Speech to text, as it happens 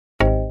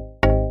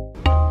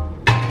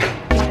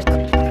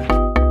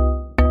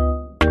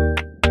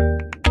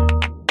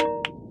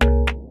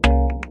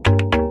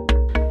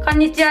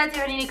Konnichiwa,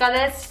 Tiffany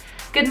desu.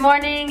 Good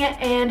morning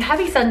and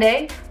happy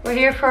Sunday. We're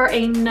here for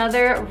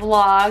another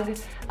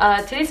vlog.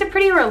 Today's a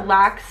pretty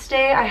relaxed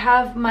day. I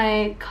have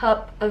my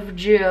cup of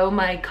joe,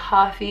 my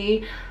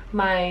coffee,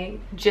 my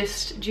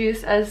gist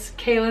juice, as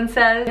Kaylin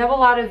says. I have a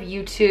lot of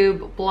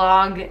YouTube,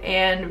 blog,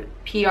 and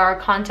PR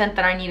content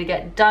that I need to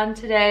get done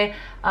today,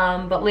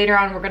 but later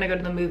on we're gonna go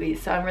to the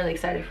movies, so I'm really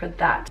excited for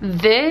that.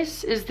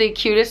 This is the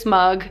cutest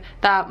mug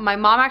that my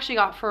mom actually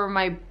got for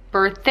my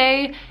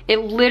birthday. It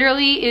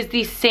literally is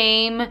the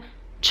same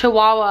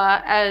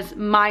Chihuahua as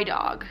my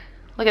dog.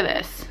 Look at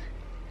this.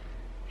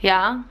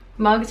 Yeah,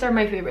 mugs are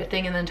my favorite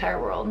thing in the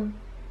entire world,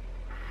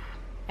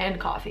 and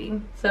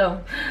coffee.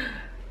 So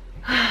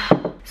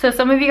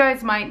some of you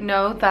guys might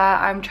know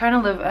that I'm trying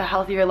to live a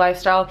healthier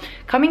lifestyle.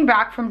 Coming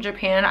back from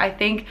Japan, I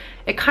think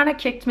it kind of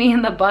kicked me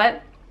in the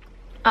butt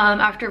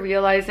after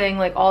realizing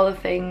like all the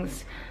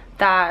things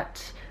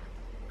that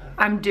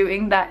I'm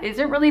doing that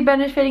isn't really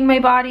benefiting my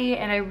body,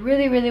 and I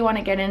really want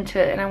to get into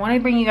it, and I want to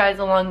bring you guys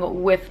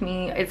along with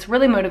me. It's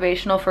really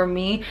motivational for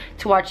me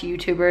to watch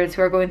YouTubers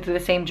who are going through the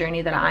same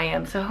journey that I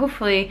am, so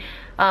hopefully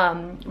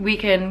we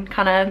can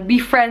kind of be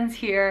friends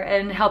here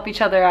and help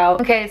each other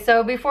out. Okay,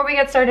 so before we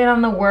get started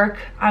on the work,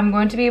 I'm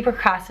going to be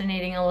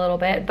procrastinating a little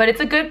bit, but it's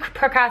a good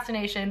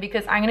procrastination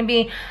because I'm going to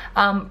be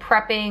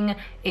prepping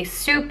a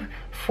soup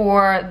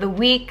for the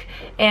week,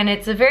 and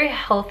it's a very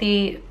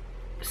healthy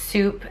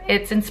soup.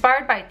 It's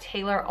inspired by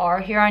Taylor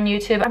R here on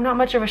YouTube. I'm not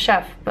much of a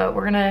chef, but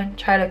we're gonna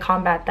try to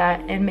combat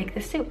that and make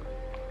this soup.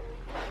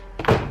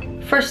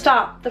 First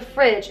stop, the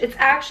fridge. It's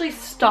actually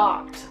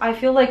stocked. I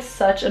feel like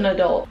such an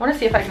adult. I want to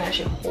see if I can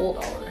actually hold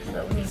all of this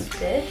though. We need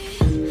this.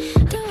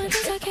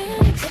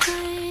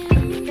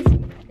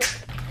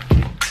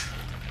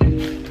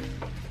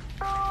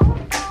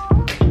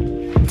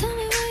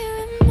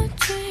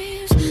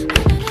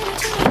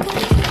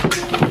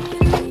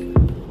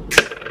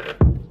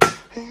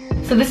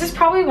 So this is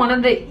probably one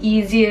of the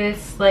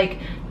easiest like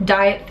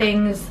diet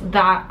things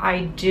that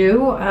I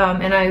do,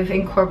 and I've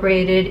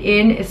incorporated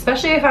in,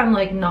 especially if I'm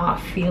like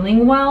not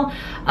feeling well,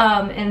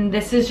 and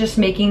this is just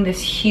making this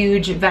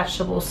huge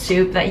vegetable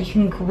soup that you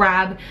can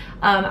grab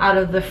out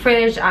of the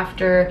fridge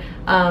after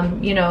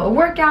you know, a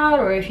workout,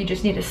 or if you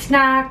just need a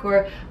snack,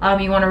 or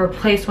you want to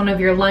replace one of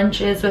your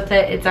lunches with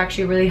it. It's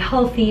actually really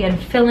healthy and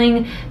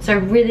filling, so I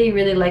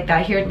really like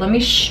that. Here, let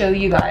me show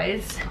you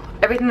guys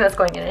everything that's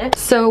going in it.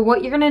 So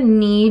what you're gonna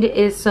need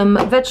is some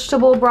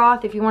vegetable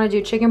broth. If you want to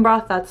do chicken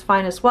broth, that's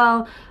fine as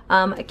well.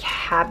 A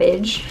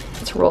cabbage,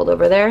 it's rolled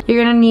over there.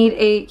 You're gonna need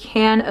a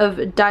can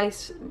of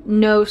diced,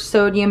 no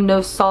sodium,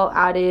 no salt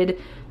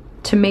added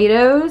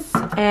tomatoes,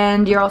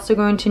 and you're also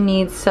going to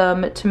need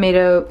some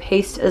tomato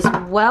paste as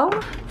well.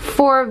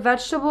 For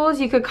vegetables,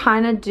 you could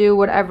kind of do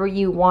whatever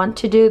you want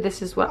to do.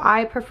 This is what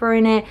I prefer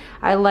in it.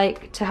 I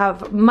like to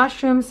have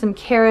mushrooms, some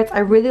carrots. I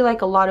really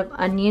like a lot of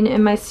onion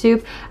in my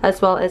soup,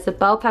 as well as the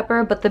bell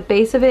pepper, but the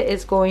base of it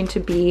is going to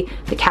be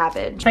the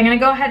cabbage. I'm gonna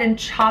go ahead and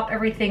chop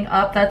everything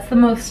up. That's the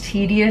most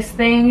tedious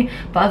thing,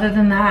 but other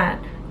than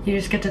that, you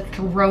just get to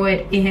throw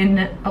it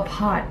in a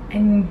pot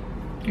and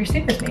your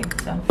soup is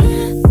made, so.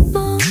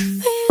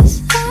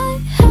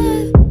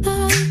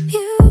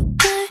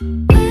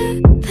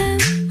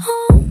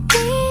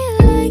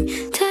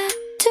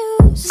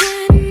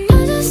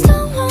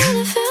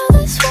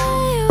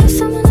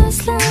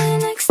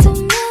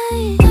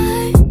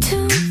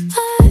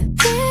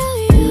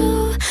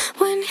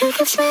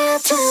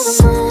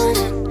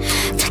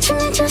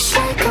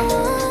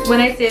 When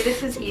I say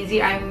this is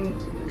easy, I'm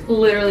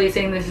literally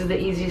saying this is the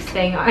easiest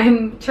thing.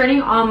 I'm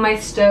turning on my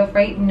stove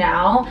right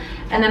now,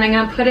 and then I'm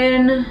gonna put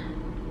in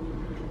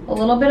a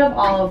little bit of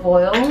olive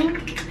oil.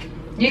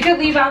 You could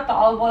leave out the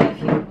olive oil if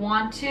you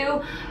want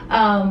to,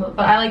 but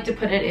I like to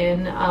put it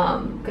in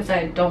because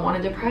I don't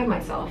want to deprive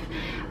myself.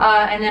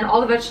 And then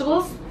all the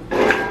vegetables,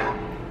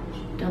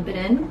 dump it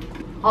in.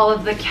 All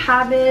of the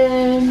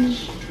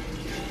cabbage.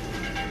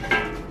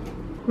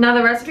 Now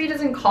the recipe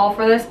doesn't call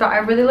for this, but I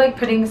really like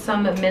putting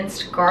some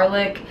minced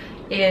garlic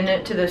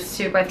into the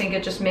soup. I think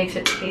it just makes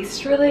it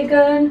taste really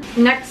good.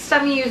 Next,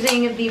 I'm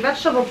using the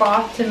vegetable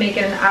broth to make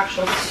it an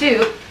actual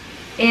soup,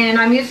 and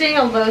I'm using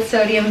a low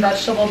sodium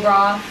vegetable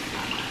broth.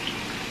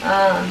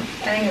 I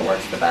think it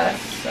works the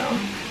best, so.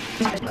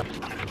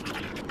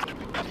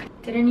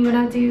 Didn't even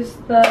have to use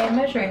the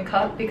measuring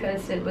cup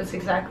because it was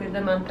exactly the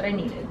amount that I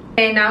needed.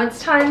 Okay, now it's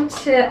time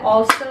to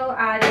also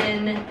add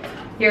in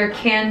your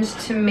canned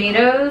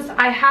tomatoes.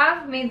 I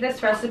have made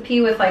this recipe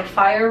with like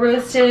fire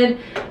roasted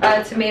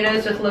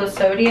tomatoes with low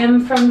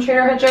sodium from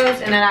Trader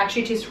Joe's, and it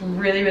actually tastes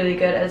really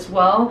good as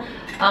well.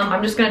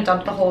 I'm just gonna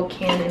dump the whole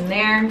can in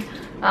there,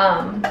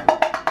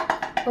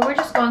 but we're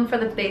just going for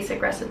the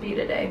basic recipe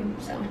today,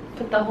 so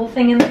put the whole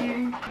thing in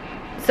there.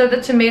 So the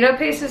tomato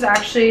paste is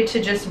actually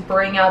to just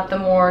bring out the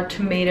more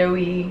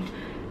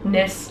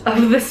tomatoey-ness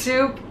of the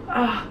soup.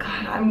 Oh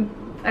god,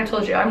 I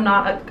told you I'm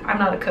not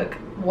a cook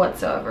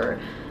whatsoever,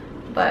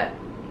 but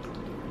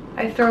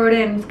I throw it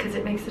in because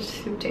it makes the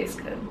soup taste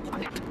good.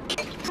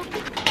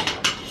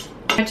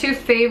 My two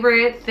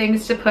favorite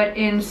things to put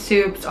in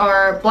soups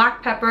are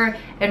black pepper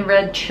and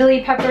red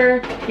chili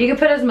pepper. You can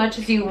put as much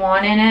as you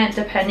want in it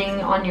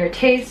depending on your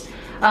taste.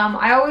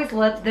 I always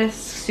let this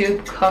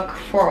soup cook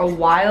for a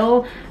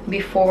while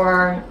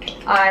before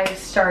I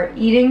start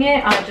eating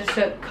it, just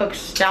so it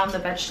cooks down the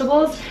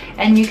vegetables.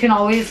 And you can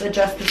always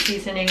adjust the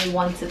seasoning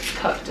once it's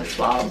cooked as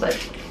well. But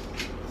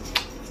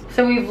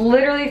so we've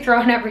literally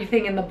thrown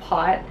everything in the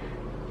pot.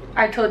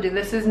 I told you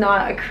this is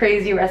not a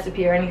crazy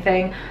recipe or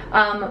anything,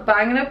 but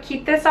I'm gonna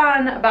keep this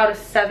on about a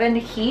 7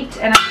 heat,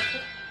 and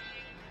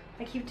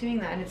I keep doing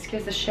that and it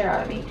scares the shit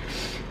out of me.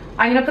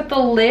 I'm gonna put the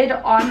lid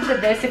onto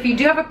this. If you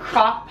do have a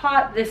crock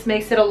pot, this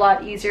makes it a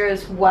lot easier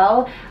as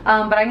well,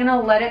 but I'm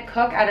gonna let it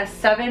cook at a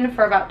 7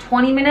 for about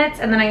 20 minutes,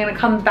 and then I'm gonna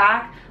come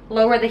back,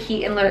 lower the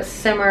heat, and let it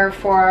simmer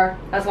for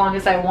as long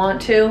as I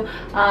want to,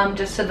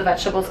 just so the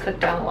vegetables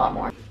cook down a lot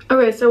more.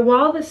 Okay, so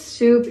while the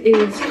soup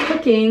is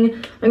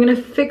cooking, I'm gonna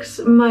fix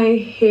my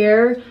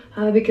hair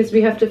because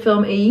we have to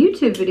film a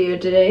YouTube video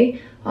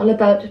today all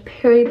about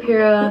Peri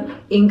Peri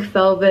Ink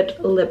Velvet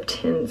Lip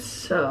Tints.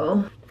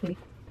 So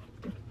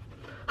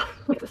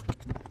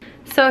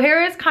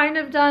hair is kind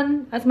of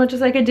done as much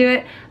as I could do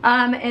it,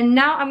 and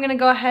now I'm gonna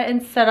go ahead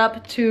and set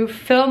up to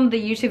film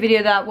the YouTube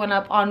video that went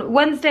up on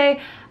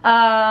Wednesday.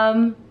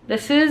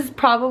 This is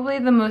probably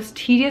the most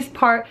tedious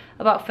part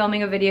about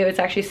filming a video. It's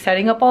actually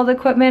setting up all the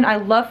equipment. I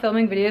love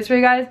filming videos for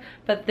you guys,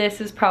 but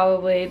this is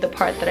probably the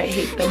part that I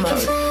hate the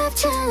most.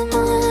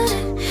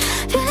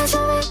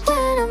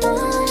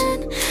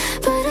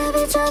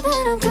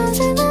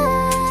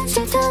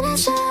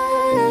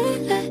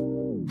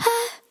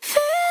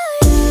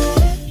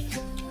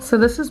 So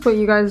this is what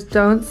you guys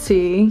don't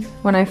see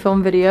when I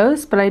film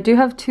videos, but I do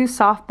have 2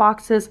 soft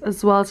boxes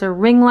as well as a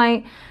ring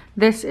light.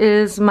 This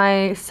is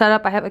my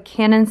setup. I have a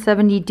Canon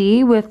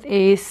 70D with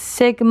a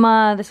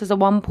Sigma, this is a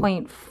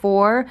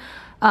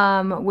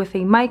 1.4 with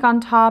a mic on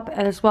top,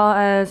 as well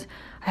as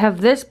I have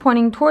this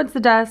pointing towards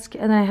the desk,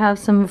 and I have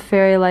some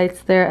fairy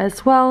lights there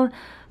as well.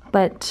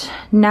 But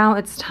now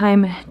it's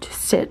time to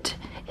sit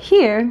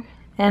here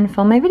and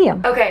film my video.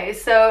 Okay,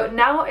 so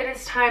now it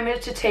is time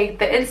to take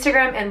the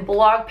Instagram and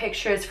blog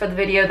pictures for the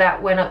video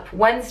that went up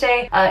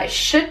Wednesday. It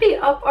should be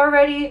up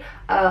already.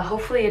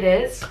 Hopefully it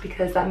is,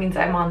 because that means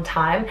I'm on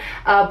time.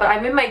 But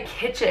I'm in my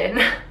kitchen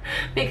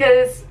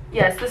because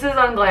yes, this is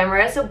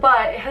unglamorous,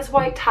 but it has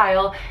white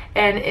tile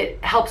and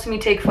it helps me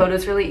take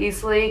photos really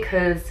easily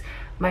because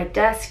my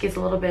desk is a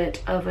little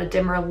bit of a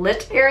dimmer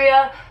lit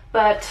area.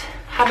 But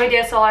I have my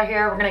DSLR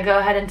here. We're gonna go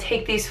ahead and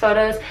take these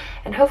photos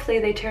and hopefully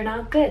they turn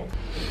out good.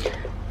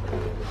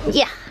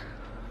 Yeah.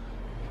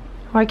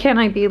 Why can't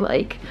I be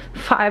like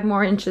 5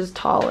 more inches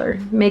taller?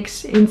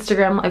 Makes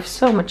Instagram life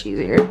so much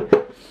easier. I'm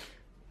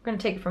gonna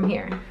take it from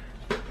here.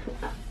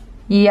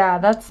 Yeah,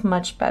 that's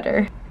much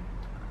better.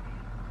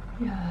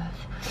 Yes,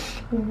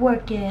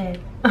 work it.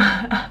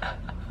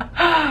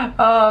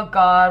 Oh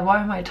God,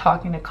 why am I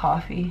talking to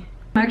coffee?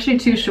 I'm actually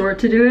too short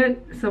to do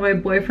it, so my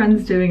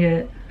boyfriend's doing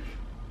it.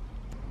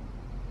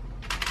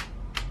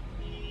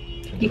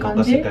 いい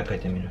感じ？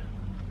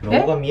ロ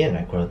ゴが見え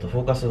ない？これだとフ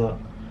ォーカスが。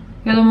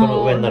いやでも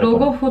ロ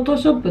ゴフォト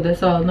ショップで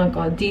さ、なん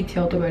かディティ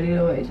ールとか入れ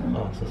ればいいじゃん。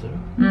あ、そうする？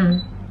う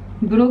ん。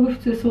ブログ普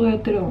通そうや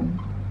ってるもん。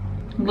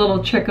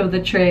Little trick of the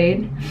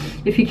trade.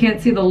 If you can't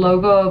see the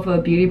logo of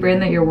a beauty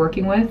brand that you're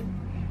working with,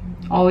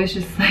 always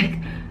just like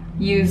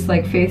use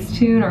like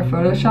Facetune or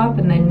Photoshop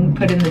and then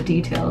put in the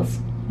details.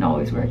 It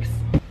always works.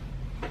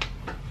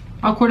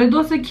 あ、これ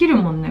どうせ切る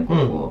もんね、こ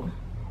こ。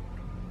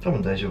多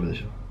分大丈夫で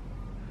しょ。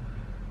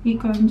いい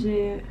感じ。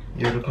い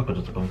ろいろ角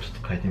度とかもちょ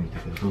っと変えてみ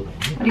たけどどうだろ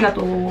うね。ありがと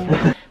う。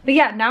But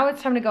yeah, now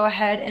it's time to go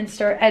ahead and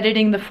start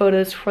editing the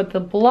photos for the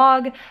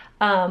blog.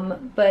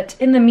 But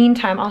in the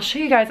meantime, I'll show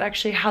you guys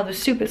actually how the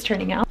soup is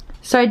turning out.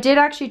 So I did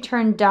actually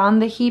turn down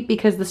the heat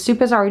because the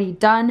soup is already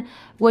done.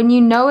 When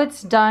you know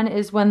it's done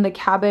is when the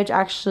cabbage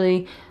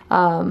actually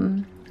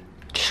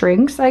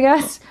shrinks, I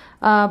guess.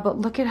 But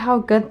look at how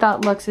good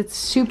that looks. It's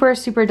super,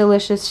 super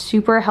delicious,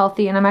 super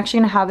healthy, and I'm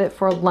actually gonna have it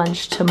for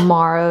lunch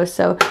tomorrow.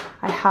 So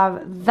I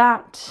have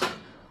that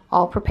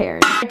all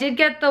prepared. I did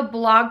get the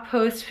blog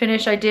post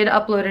finished. I did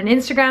upload an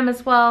Instagram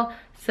as well.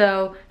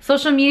 So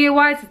social media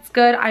wise, it's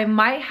good. I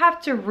might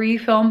have to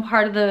refilm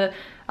part of the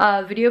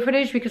video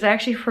footage because I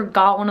actually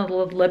forgot one of the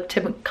lip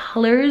tint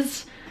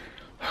colors.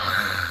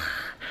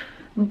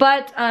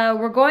 But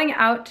we're going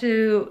out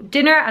to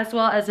dinner as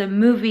well as a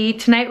movie.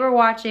 Tonight we're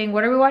watching,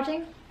 what are we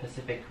watching?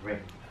 Pacific Rim.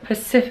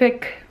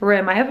 Pacific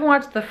Rim. I haven't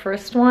watched the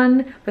first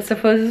one, but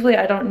supposedly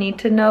I don't need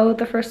to know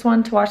the first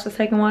one to watch the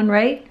second one,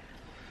 right?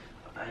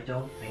 I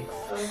don't think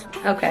so.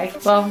 Okay,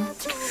 well.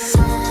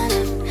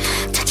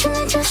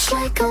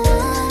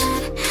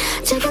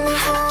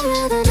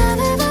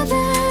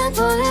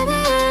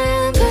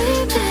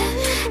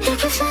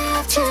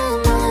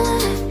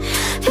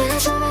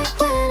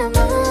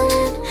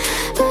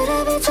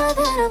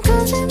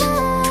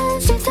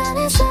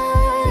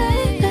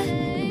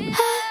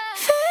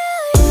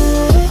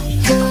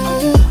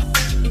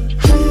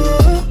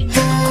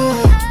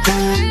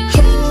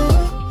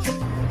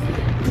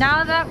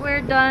 now that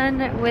we're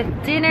done with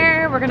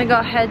dinner, we're gonna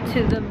go ahead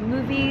to the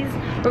movies.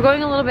 We're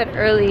going a little bit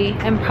early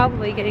and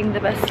probably getting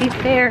the best seat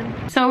there.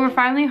 So we're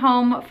finally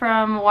home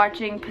from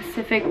watching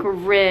Pacific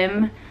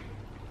Rim.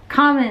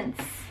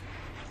 Comments.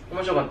 The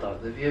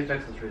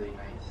VFX was really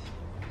nice.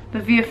 The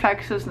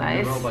VFX was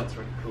nice. The robots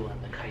were cool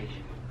and the kaiju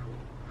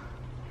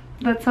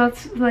were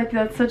cool.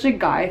 That's such a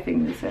guy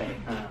thing to say.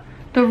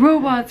 The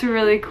robots are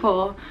really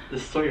cool. The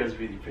story was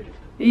really pretty.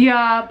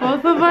 Yeah,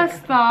 both of us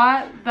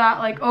thought that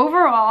like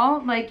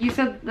overall, like you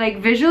said, like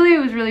visually it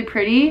was really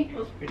pretty. It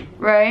was pretty.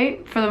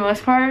 Right? For the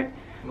most part.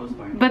 Most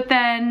part. But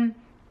then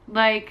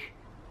like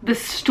the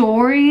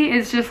story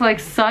is just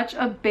like such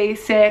a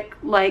basic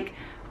like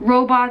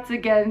robots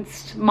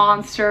against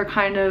monster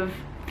kind of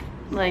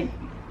like.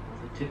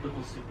 It's a typical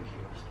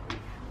superhero story.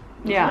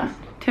 Yeah, Nice.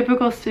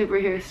 typical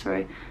superhero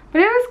story.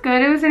 But it was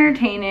good, it was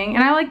entertaining.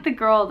 And I liked the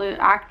girl, the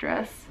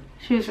actress.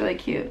 She was really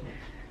cute.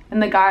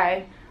 And the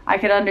guy, I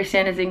could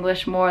understand his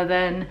English more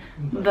than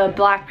the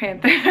Black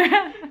Panther.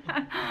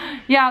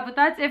 Yeah, but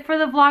that's it for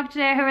the vlog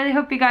today. I really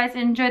hope you guys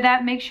enjoyed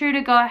that. Make sure to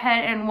go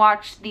ahead and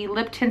watch the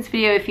lip tints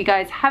video if you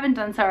guys haven't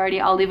done so already.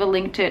 I'll leave a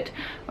link to it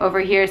over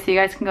here so you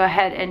guys can go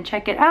ahead and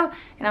check it out.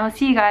 And I will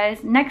see you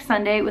guys next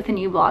Sunday with a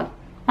new vlog.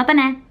 Mata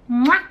ne!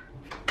 Mwah!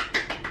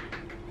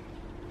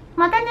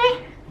 Mata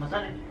ne!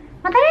 Mata ne.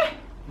 Mata ne!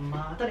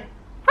 Mata ne.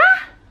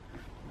 Ah!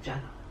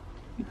 Jana.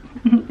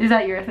 Is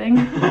that your thing?